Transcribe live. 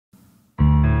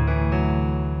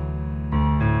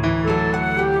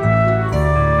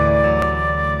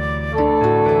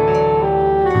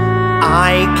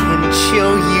I can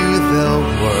show you the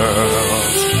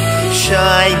world,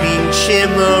 shining,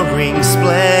 shimmering,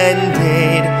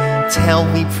 splendid. Tell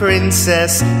me,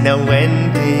 princess, now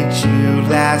when did you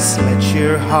last let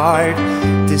your heart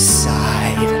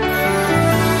decide?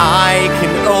 I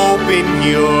can open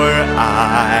your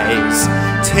eyes,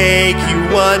 take you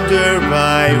wonder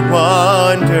by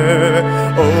wonder,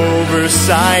 over,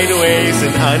 sideways,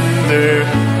 and under,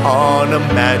 on a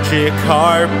magic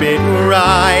carpet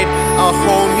ride, a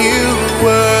whole new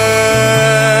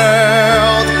world,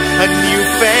 a new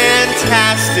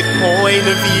fantastic point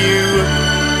of view.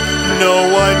 No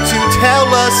one to tell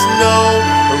us no,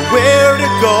 or where to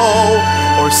go,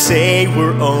 or say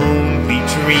we're only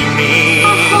dreaming. A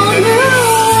whole new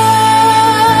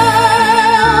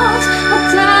world, a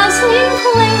dazzling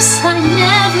place I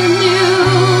never knew.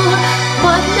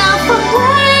 But now from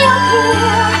way up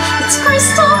here, it's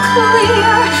crystal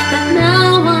clear that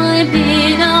now I'm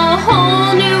in a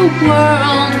whole new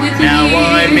world with you. Now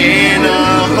I'm in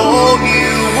a whole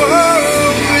new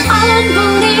world with you.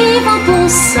 Unbelievable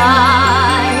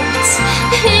sights,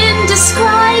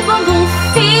 indescribable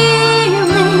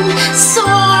feeling,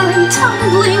 soaring,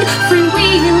 tumbling,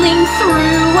 freewheeling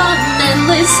through an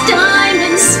endless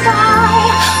diamond sky.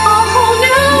 A whole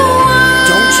new world.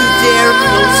 Don't you dare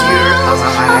close your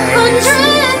eyes.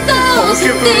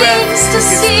 100,000 things to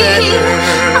see.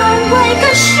 I'm like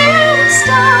a shooting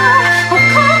star. I've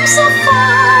come so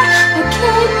far. I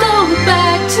can't go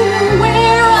back to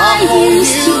where I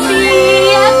used to be.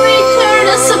 Every turn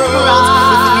a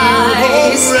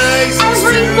surprise.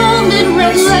 Every moment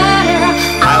red letter.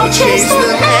 I'll chase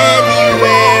them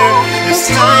anywhere. There's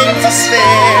time to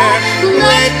spare.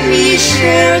 Let me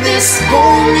share this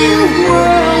whole new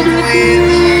world with you.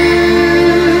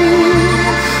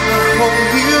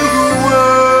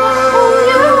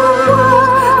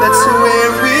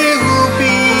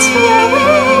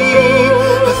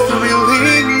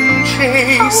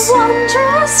 A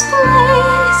wondrous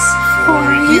place for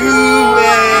you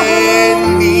and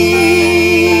me.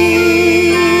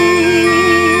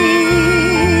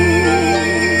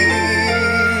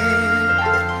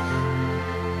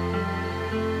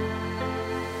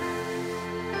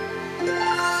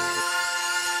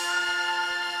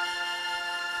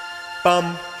 Bum.